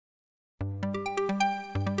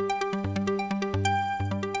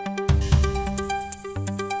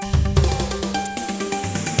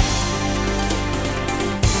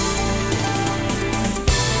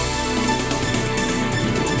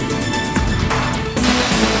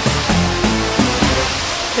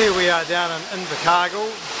are down in Invercargill,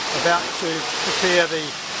 about to prepare the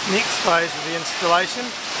next phase of the installation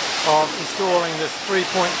of installing this 3.36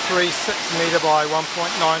 metre by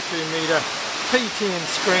 1.92 metre P10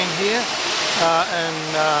 screen here in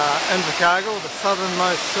Invercargill, the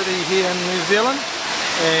southernmost city here in New Zealand,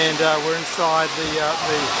 and we're inside the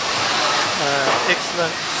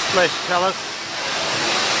excellent Splash Palace,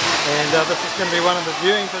 and this is going to be one of the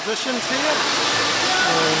viewing positions here,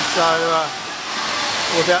 and so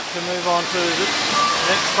we're about to move on to the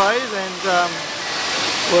next phase, and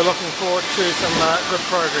we're looking forward to some good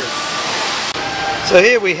progress. So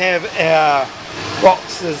here we have our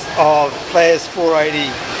boxes of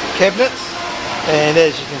Plas480 cabinets, and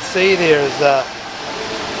as you can see there is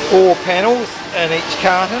 4 panels in each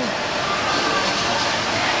carton,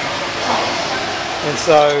 and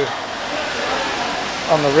so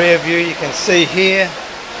on the rear view you can see here,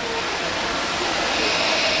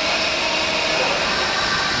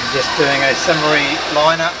 just doing a summary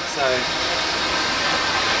lineup. So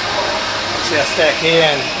see our stack here,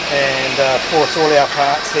 and of course all our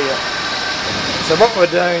parts here. So what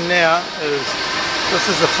we're doing now is, this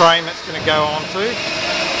is the frame it's going to go onto,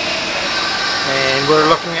 and we're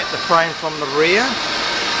looking at the frame from the rear,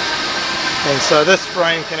 and so this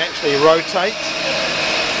frame can actually rotate,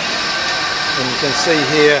 and you can see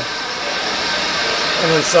here,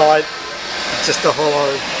 and inside it's just a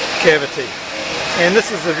hollow cavity. And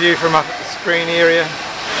this is the view from up at the screen area,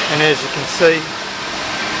 and as you can see,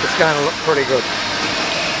 it's going to look pretty good.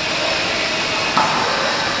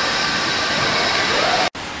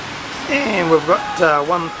 And we've got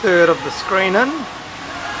 1/3 of the screen in.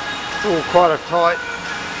 It's all quite a tight,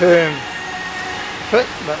 firm fit,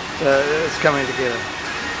 but it's coming together.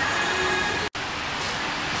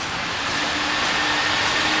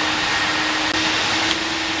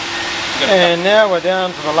 And now we're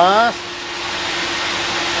down to the last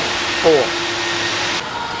 4.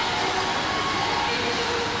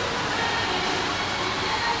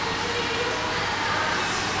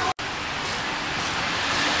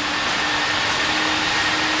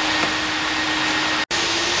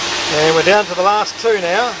 And we're down to the last 2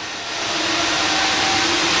 now.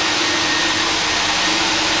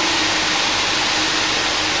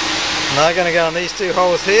 And they're going to go in these 2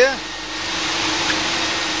 holes here.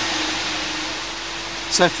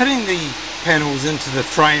 So fitting the panels into the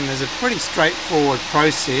frame is a pretty straightforward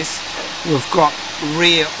process. We've got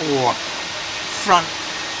rear or front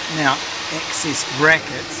mount access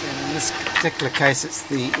brackets, and in this particular case it's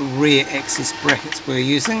the rear access brackets we're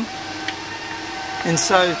using. And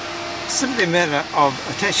so it's simply a matter of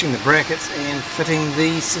attaching the brackets and fitting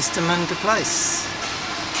the system into place.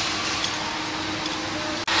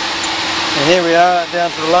 And here we are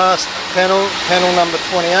down to the last panel, panel number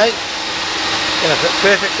 28. Going to fit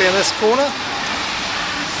perfectly in this corner.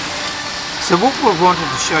 So what we've wanted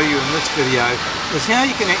to show you in this video is how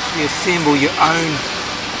you can actually assemble your own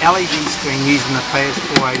LED screen using the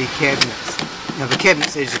Plas480 cabinets. Now the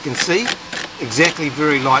cabinets, as you can see, exactly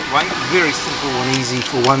very lightweight, very simple and easy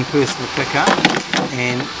for one person to pick up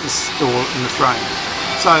and install in the frame.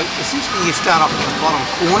 So essentially you start off in the bottom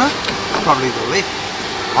corner, probably the left,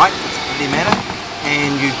 right, doesn't really matter,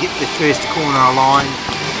 and you get the first corner aligned,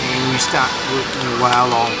 and you start working your way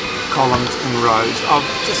along columns and rows of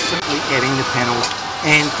just simply adding the panels,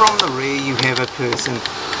 and from the rear you have a person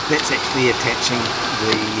that's actually attaching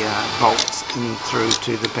the bolts in through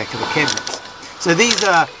to the back of the cabinets. So these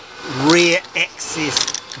are rear access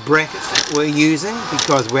brackets that we're using,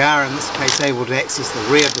 because we are in this case able to access the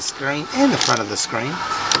rear of the screen and the front of the screen,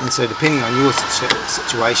 and so depending on your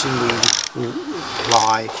situation we will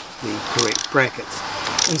apply the correct brackets.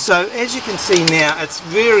 And so as you can see now, it's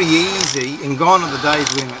very easy, and gone are the days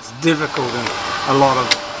when it's difficult and a lot of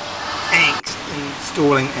angst in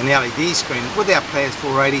installing an LED screen. With our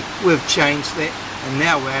Plas480 we've changed that, and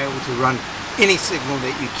now we're able to run any signal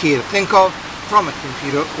that you care to think of from a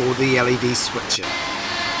computer or the LED switcher.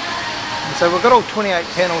 And so we've got all 28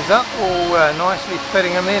 panels up, all nicely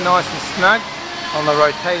fitting in there, nice and snug on the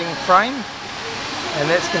rotating frame, and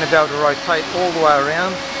that's going to be able to rotate all the way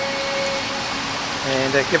around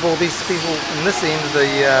and give all these people in this end of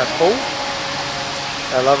the pool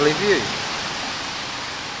a lovely view.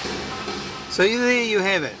 So there you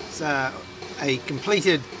have it. It's a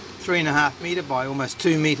completed 3.5 metre by almost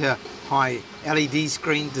 2 metre high LED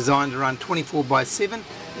screen designed to run 24/7.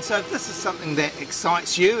 And so if this is something that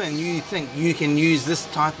excites you and you think you can use this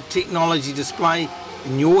type of technology display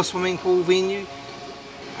in your swimming pool venue,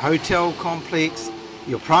 hotel complex,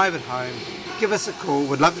 your private home, give us a call.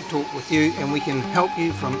 We'd love to talk with you, and we can help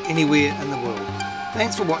you from anywhere in the world.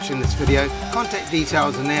 Thanks for watching this video. Contact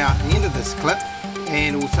details are now at the end of this clip,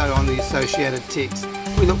 and also on the associated text.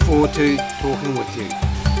 We look forward to talking with you.